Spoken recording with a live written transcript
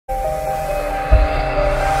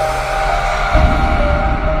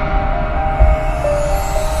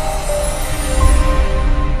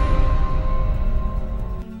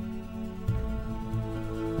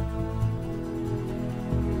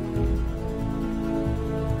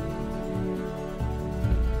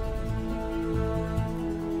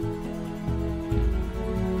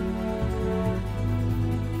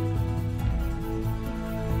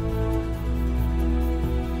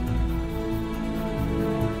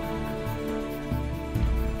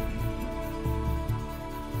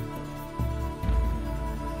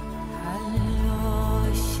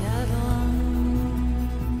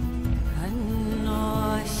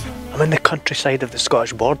I'm in the countryside of the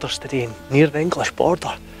Scottish borders today, near the English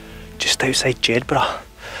border, just outside Jedburgh,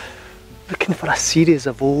 looking for a series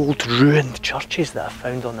of old ruined churches that I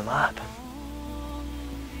found on the map.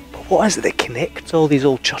 But what is it that connects all these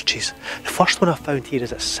old churches? The first one I found here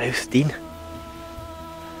is at South Dean.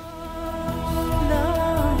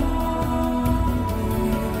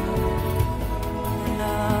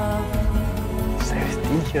 South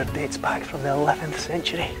Dean here dates back from the 11th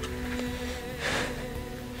century.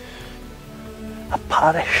 A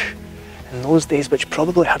parish in those days which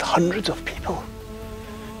probably had hundreds of people,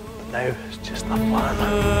 but now it's just a farm.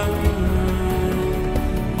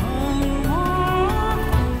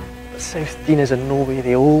 But South Dean is in no way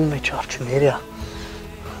the only church in the area.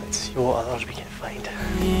 Let's see what others we can find.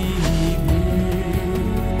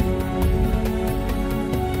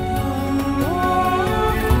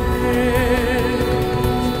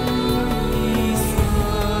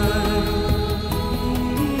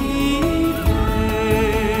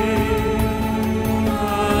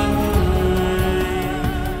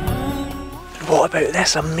 What about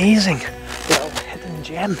this amazing little hidden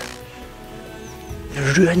gem?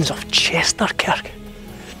 The ruins of Jedburgh,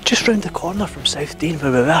 just round the corner from South Dean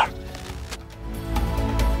where we were.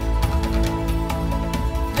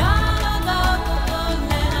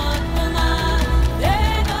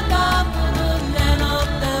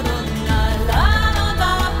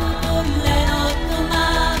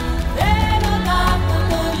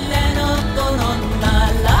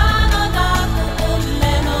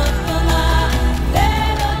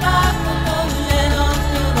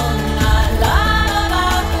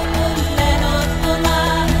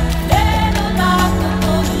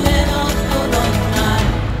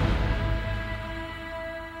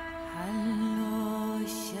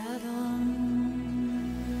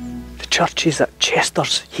 Churches at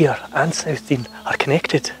Chester's here and South Dean are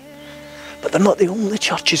connected, but they're not the only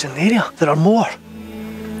churches in the area. There are more.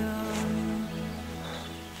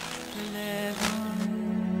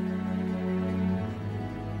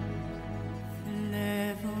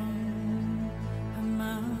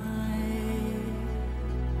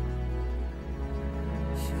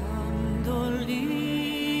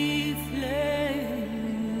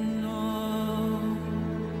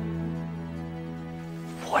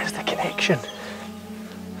 What is the connection?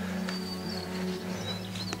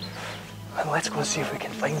 And let's go and see if we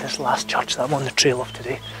can find this last church that I'm on the trail of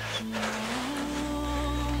today.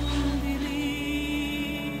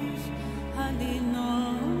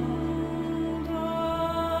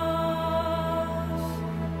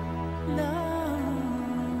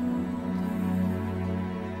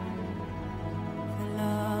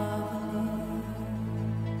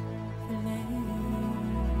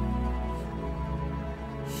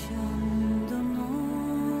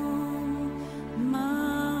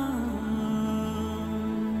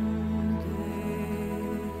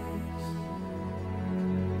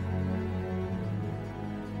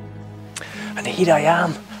 And here I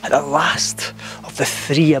am at the last of the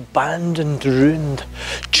 3 abandoned, ruined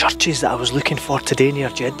churches that I was looking for today near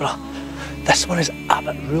Jedburgh. This one is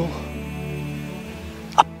Abbot Rule,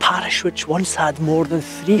 a parish which once had more than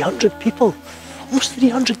 300 people, almost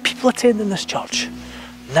 300 people attending this church.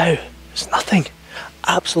 Now it's nothing,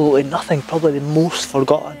 absolutely nothing, probably the most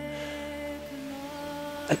forgotten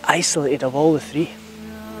and isolated of all the 3.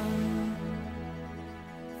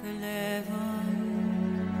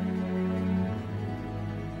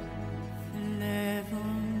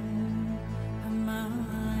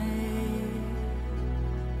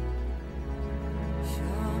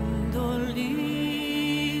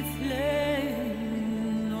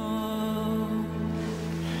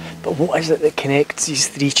 But what is it that connects these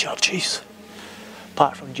 3 churches,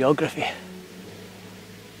 apart from geography?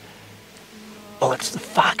 Well, it's the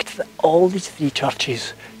fact that all these 3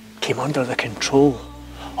 churches came under the control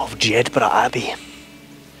of Jedburgh Abbey.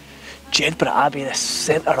 Jedburgh Abbey, the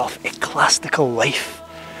centre of ecclesiastical life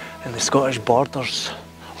in the Scottish borders,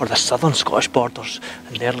 or the southern Scottish borders,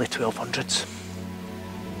 in the early 1200s.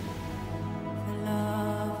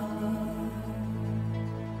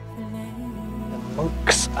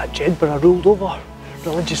 Monks at Jedburgh ruled over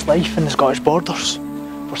religious life in the Scottish borders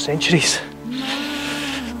for centuries.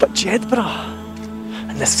 But Jedburgh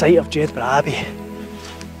and the site of Jedburgh Abbey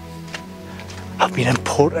have been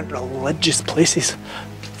important religious places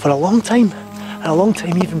for a long time, and a long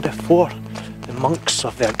time even before the monks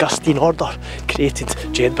of the Augustine order created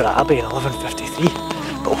Jedburgh Abbey in 1153.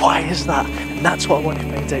 But why is that? And that's what I want to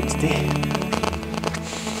find out today.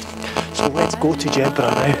 So let's go to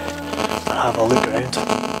Jedburgh now and have a look around.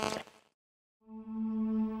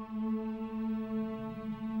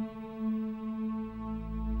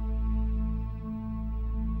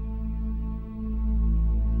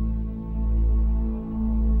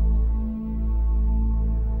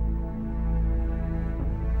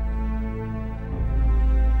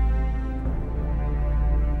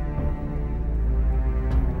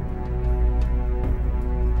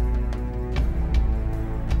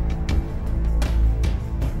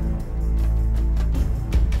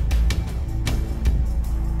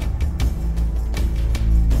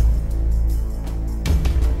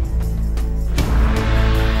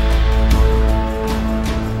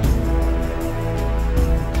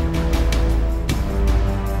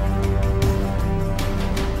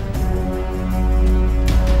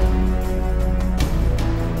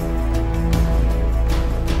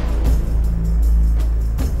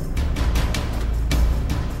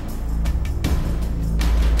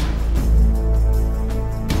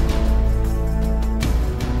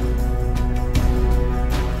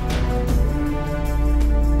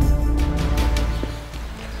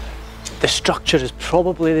 structure is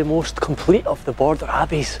probably the most complete of the border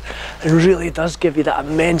abbeys and really does give you that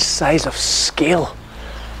immense size of scale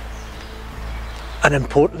and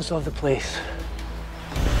importance of the place.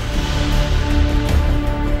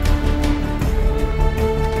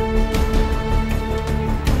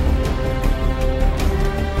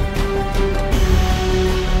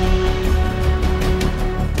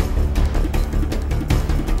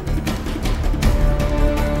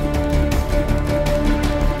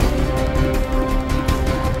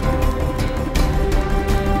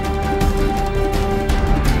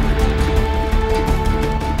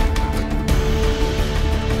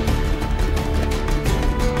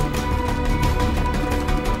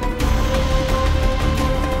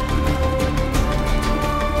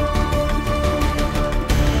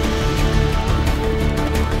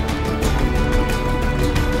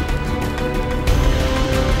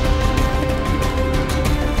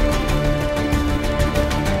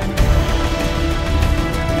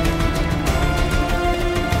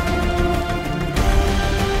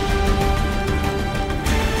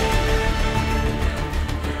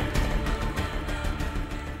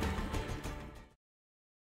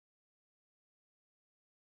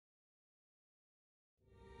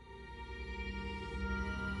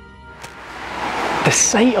 The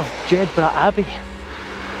site of Jedburgh Abbey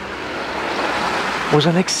was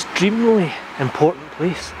an extremely important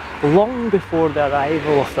place long before the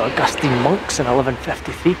arrival of the Augustine monks in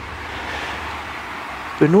 1153.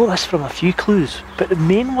 We know this from a few clues, but the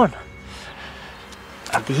main one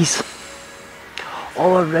are these.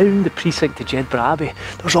 All around the precinct of Jedburgh Abbey,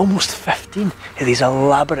 there's almost 15 of these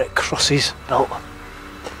elaborate crosses built.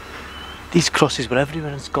 These crosses were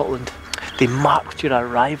everywhere in Scotland. They marked your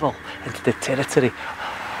arrival into the territory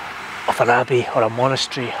of an abbey or a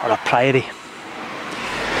monastery or a priory.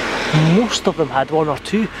 Most of them had one or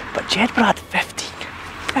two, but Jedburgh had 15.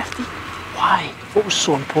 15? Why? What was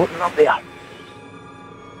so important up there?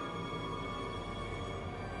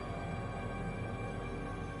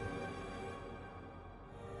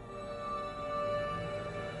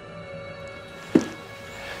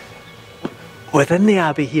 Within the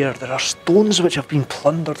abbey here, there are stones which have been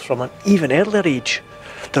plundered from an even earlier age,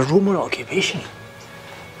 the Roman occupation.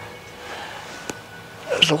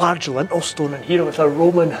 There's a large lintel stone in here with a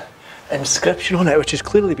Roman inscription on it, which has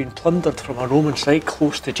clearly been plundered from a Roman site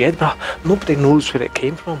close to Jedburgh. Nobody knows where it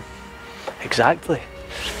came from exactly.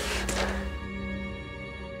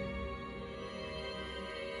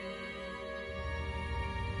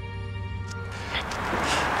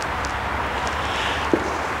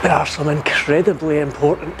 There are some incredibly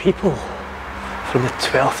important people from the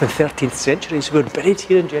 12th and 13th centuries who were buried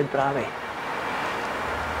here in Jedburgh Abbey.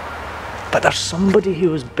 But there's somebody who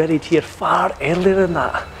was buried here far earlier than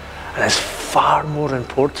that, and is far more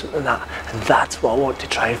important than that, and that's what I want to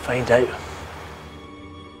try and find out.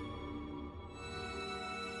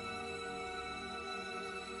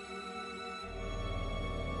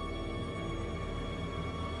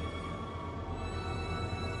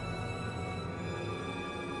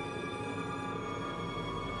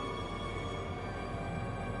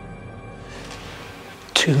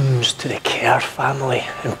 Tombs to the Kerr family,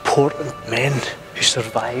 important men who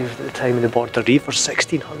survived at the time of the Border Reivers,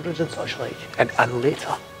 1600s and such like, and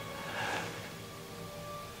later.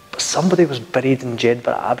 But somebody was buried in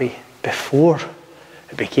Jedburgh Abbey before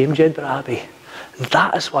it became Jedburgh Abbey, and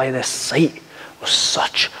that is why this site was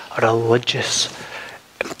such a religious,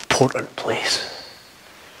 important place.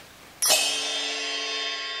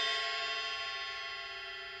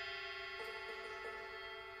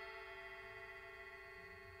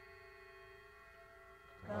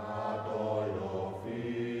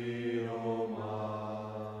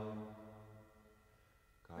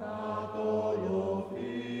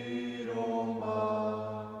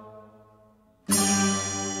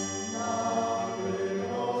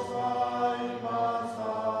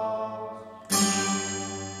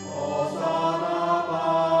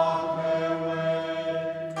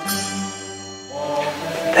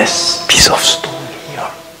 This piece of stone here,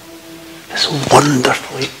 this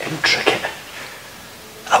wonderfully intricate,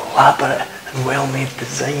 elaborate and well-made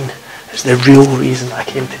design is the real reason I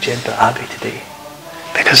came to Jedburgh Abbey today.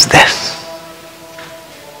 Because this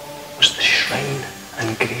was the shrine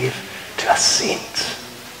and grave to a saint.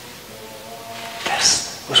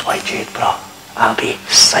 This was why Jedburgh Abbey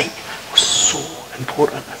site was so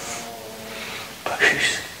important. But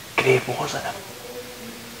whose grave was it?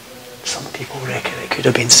 Some people reckon it could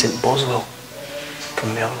have been St Boswell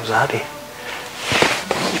from Melrose Abbey.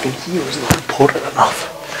 Even he was not important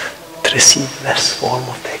enough to receive this form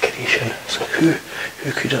of decoration. So who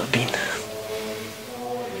could it have been?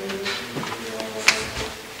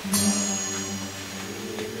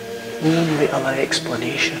 only other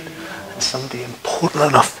explanation, and somebody important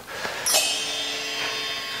enough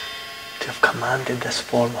to have commanded this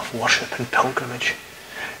form of worship and pilgrimage,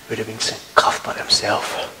 would have been St. Cuthbert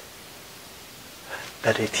himself,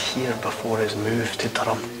 buried here before his move to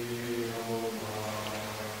Durham.